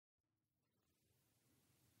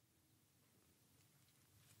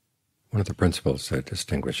One of the principles that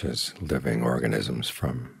distinguishes living organisms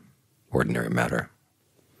from ordinary matter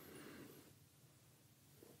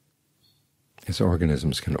is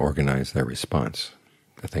organisms can organize their response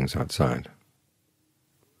to things outside.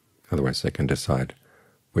 Otherwise, they can decide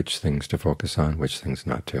which things to focus on, which things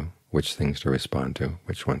not to, which things to respond to,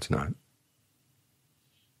 which ones not.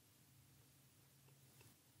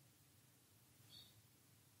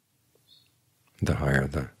 The higher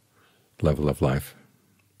the level of life,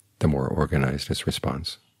 the more organized its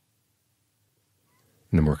response,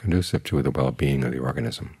 and the more conducive to the well-being of the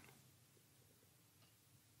organism.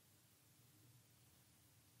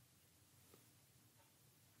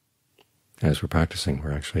 As we're practicing,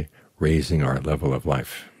 we're actually raising our level of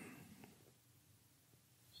life.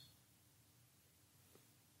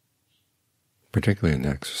 Particularly in the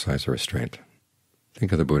exercise of restraint.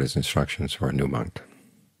 Think of the Buddha's instructions for a new monk.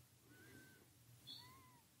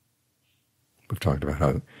 We've talked about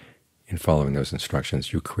how in following those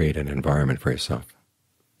instructions you create an environment for yourself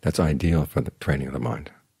that's ideal for the training of the mind,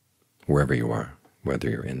 wherever you are, whether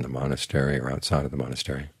you're in the monastery or outside of the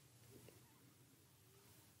monastery.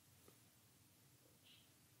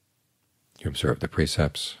 You observe the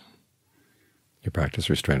precepts, you practice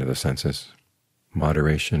restraint of the senses,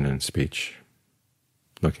 moderation in speech,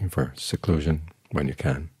 looking for seclusion when you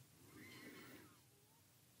can,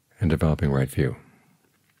 and developing right view.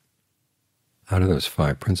 Out of those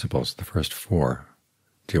 5 principles, the first 4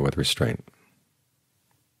 deal with restraint.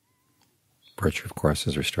 Virtue, of course,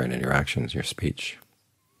 is restraint in your actions, your speech,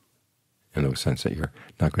 in the sense that you're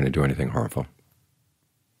not going to do anything harmful.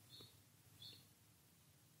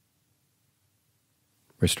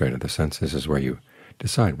 Restraint of the senses is where you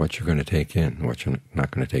decide what you're going to take in, what you're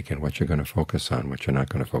not going to take in, what you're going to focus on, what you're not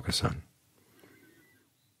going to focus on.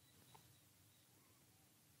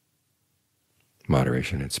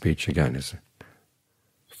 Moderation in speech, again, is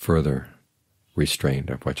further restraint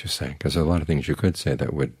of what you say, because there are a lot of things you could say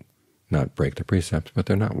that would not break the precepts, but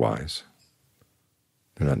they're not wise.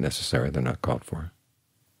 They're not necessary. They're not called for.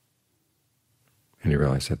 And you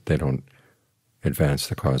realize that they don't advance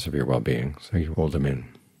the cause of your well-being, so you hold them in.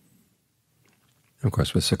 Of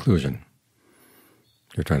course, with seclusion,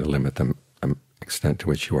 you're trying to limit the extent to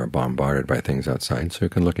which you are bombarded by things outside, so you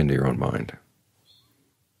can look into your own mind.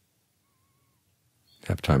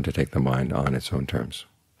 Have time to take the mind on its own terms.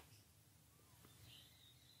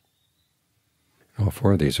 All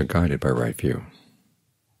 4 of these are guided by right view,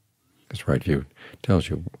 because right view tells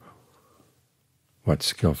you what's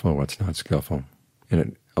skillful, what's not skillful, and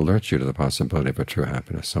it alerts you to the possibility of a true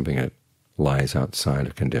happiness, something that lies outside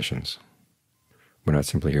of conditions. We're not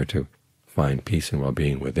simply here to find peace and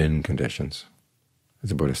well-being within conditions. As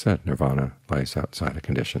the Buddha said, nirvana lies outside of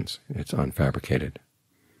conditions. It's unfabricated.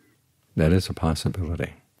 That is a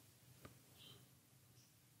possibility.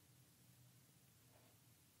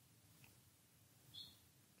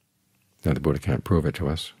 Now, the Buddha can't prove it to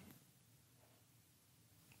us,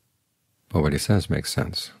 but what he says makes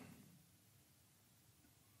sense.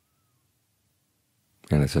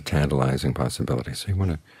 And it's a tantalizing possibility. So you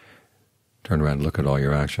want to turn around and look at all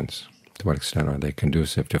your actions. To what extent are they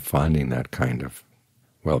conducive to finding that kind of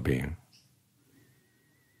well-being?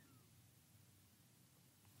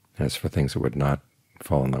 As for things that would not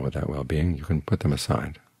fall in love with that well-being, you can put them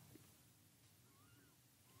aside.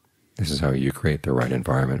 This is how you create the right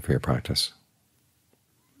environment for your practice.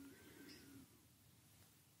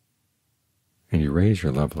 And you raise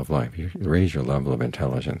your level of life, you raise your level of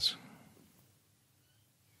intelligence.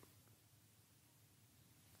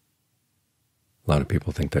 A lot of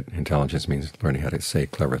people think that intelligence means learning how to say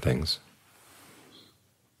clever things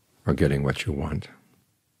or getting what you want.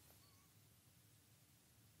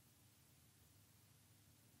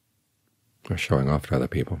 Or showing off to other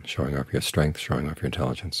people, showing off your strength, showing off your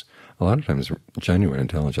intelligence. A lot of times genuine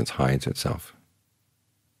intelligence hides itself.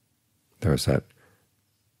 There was that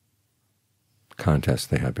contest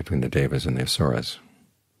they had between the Devas and the Asuras,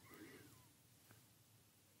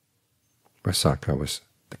 where Sakka, was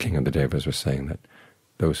the king of the Devas, was saying that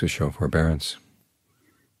those who show forbearance,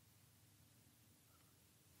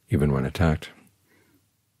 even when attacked,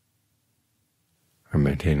 are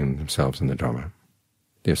maintaining themselves in the Dhamma.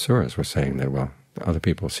 The Asuras were saying that, well, other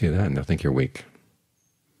people see that and they'll think you're weak.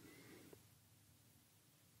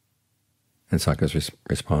 And Sakka's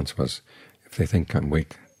response was, if they think I'm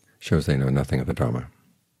weak, shows they know nothing of the Dhamma.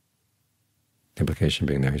 The implication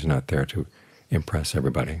being there, he's not there to impress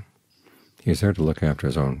everybody. He's there to look after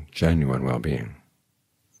his own genuine well-being.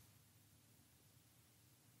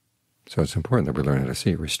 So it's important that we learn how to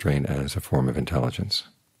see restraint as a form of intelligence,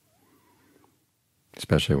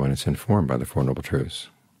 especially when it's informed by the Four Noble Truths.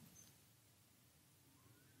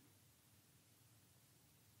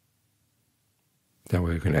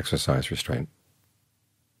 can exercise restraint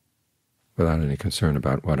without any concern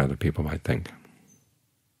about what other people might think.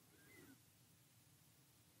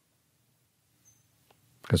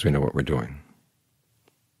 Because we know what we're doing.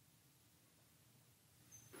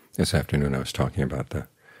 This afternoon I was talking about the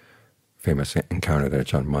famous encounter that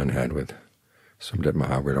Ajahn Mun had with Somdet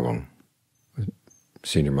Mahavrittawong, a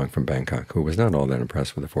senior monk from Bangkok, who was not all that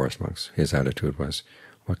impressed with the forest monks. His attitude was,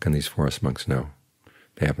 what can these forest monks know?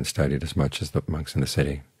 They haven't studied as much as the monks in the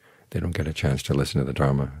city. They don't get a chance to listen to the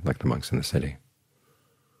Dharma like the monks in the city.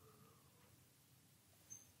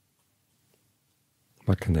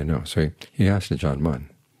 What can they know? So he asked Ajahn Mun.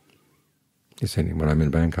 He said, when I'm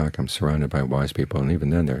in Bangkok, I'm surrounded by wise people, and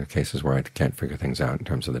even then there are cases where I can't figure things out in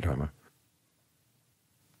terms of the Dharma.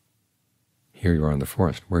 Here you are in the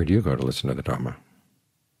forest. Where do you go to listen to the Dharma?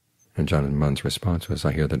 And Ajahn Mun's response was,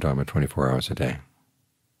 I hear the Dharma 24 hours a day.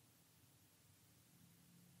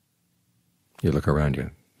 You look around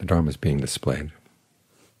you. The Dharma is being displayed.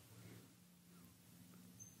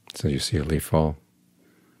 So you see a leaf fall,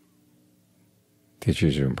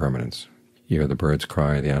 teaches you impermanence. You hear the birds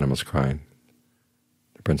cry, the animals cry,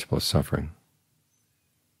 the principle of suffering.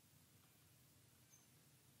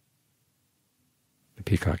 The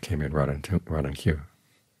peacock came in right on cue.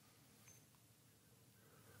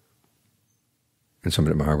 And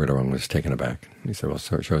somebody at Mahavrittawong was taken aback. He said, well,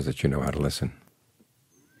 so it shows that you know how to listen.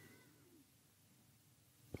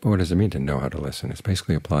 But what does it mean to know how to listen? It's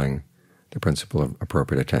basically applying the principle of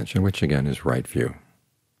appropriate attention, which again is right view.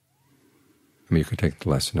 I mean, you could take the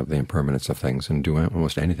lesson of the impermanence of things and do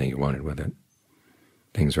almost anything you wanted with it.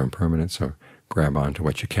 Things are impermanent, so grab on to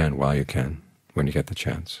what you can while you can, when you get the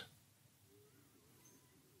chance.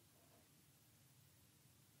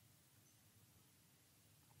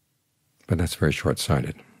 But that's very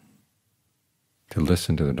short-sighted. To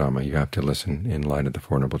listen to the Dhamma, you have to listen in light of the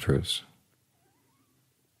Four Noble Truths.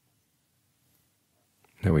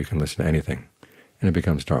 That way you can listen to anything, and it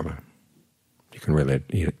becomes Dharma. You can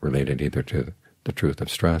relate it either to the truth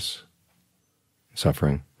of stress,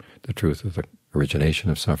 suffering, the truth of the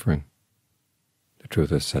origination of suffering, the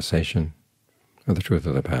truth of cessation, or the truth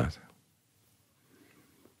of the path.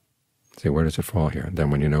 See, where does it fall here?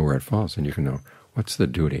 Then when you know where it falls, then you can know what's the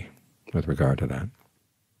duty with regard to that.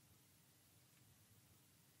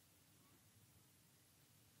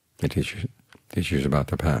 It teaches you about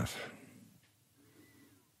the path.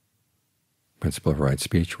 Principle of right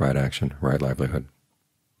speech, right action, right livelihood,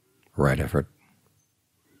 right effort,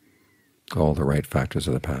 all the right factors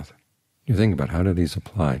of the path. You think about how do these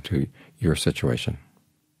apply to your situation.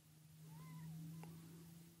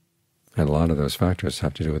 And a lot of those factors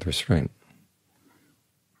have to do with restraint.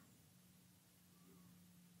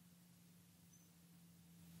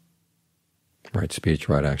 Right speech,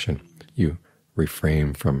 right action. You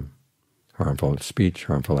refrain from harmful speech,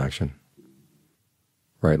 harmful action.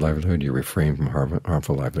 Right livelihood, you refrain from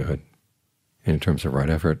harmful livelihood. And in terms of right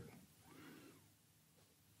effort,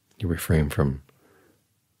 you refrain from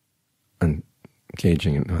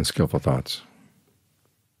engaging in unskillful thoughts.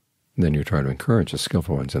 And then you try to encourage the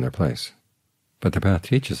skillful ones in their place. But the path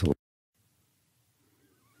teaches a lot.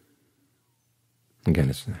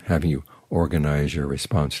 Again, it's having you organize your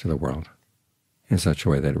response to the world in such a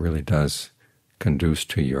way that it really does conduce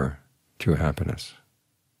to your true happiness.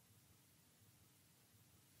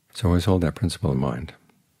 So always hold that principle in mind.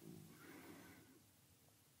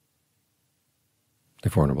 The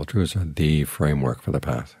Four Noble Truths are the framework for the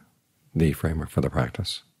path, the framework for the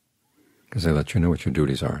practice, because they let you know what your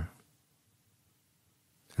duties are,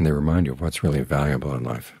 and they remind you of what's really valuable in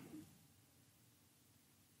life.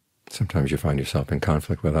 Sometimes you find yourself in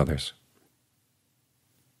conflict with others,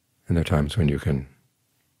 and there are times when you can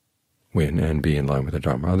win and be in line with the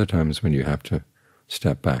Dharma, other times when you have to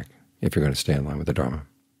step back if you're going to stay in line with the Dharma.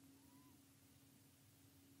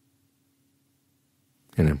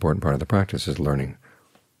 An important part of the practice is learning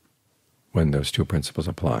when those two principles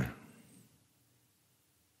apply.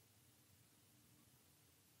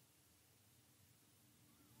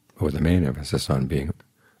 But with the main emphasis on being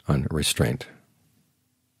on restraint,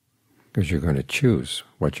 because you're going to choose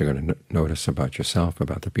what you're going to notice about yourself,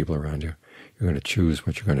 about the people around you. You're going to choose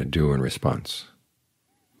what you're going to do in response.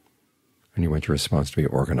 And you want your response to be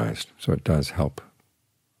organized, so it does help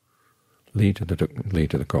lead to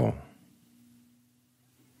the goal.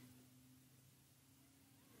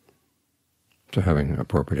 So having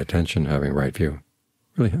appropriate attention, having right view,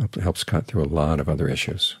 really helps cut through a lot of other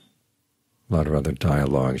issues, a lot of other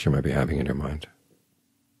dialogues you might be having in your mind,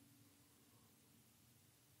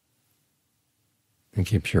 and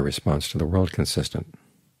keeps your response to the world consistent.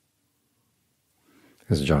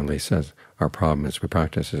 As John Lee says, our problem as we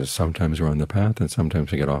practice is sometimes we're on the path and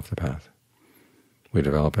sometimes we get off the path. We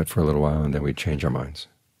develop it for a little while and then we change our minds.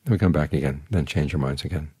 Then we come back again, then change our minds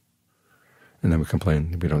again. And then we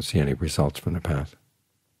complain that we don't see any results from the path.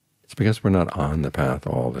 It's because we're not on the path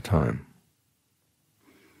all the time.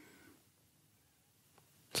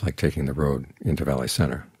 It's like taking the road into Valley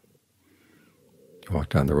Center. You walk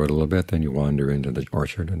down the road a little bit, then you wander into the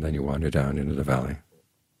orchard, and then you wander down into the valley.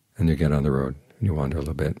 And you get on the road, and you wander a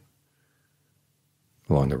little bit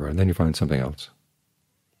along the road, and then you find something else.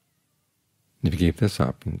 If you keep this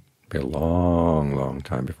up, it'll be a long, long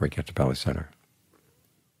time before you get to Valley Center.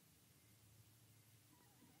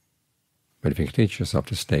 But if you can teach yourself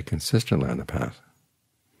to stay consistently on the path,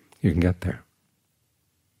 you can get there.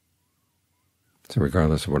 So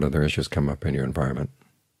regardless of what other issues come up in your environment,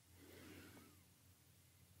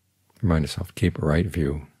 remind yourself, keep a right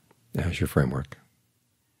view as your framework.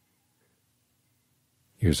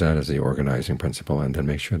 Use that as the organizing principle, and then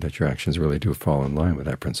make sure that your actions really do fall in line with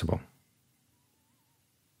that principle.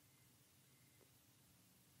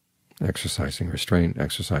 Exercising restraint,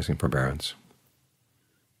 exercising forbearance.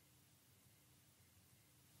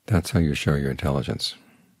 That's how you show your intelligence.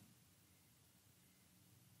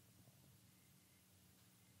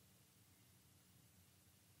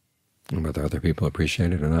 And whether other people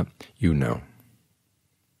appreciate it or not, you know.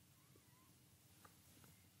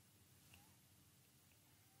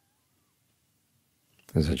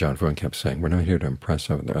 As John Fuhren kept saying, we're not here to impress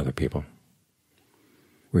other people.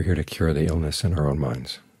 We're here to cure the illness in our own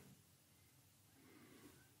minds,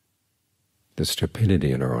 the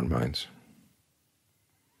stupidity in our own minds.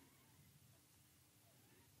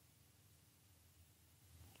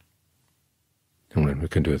 And when we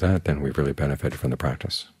can do that, then we've really benefited from the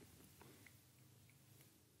practice.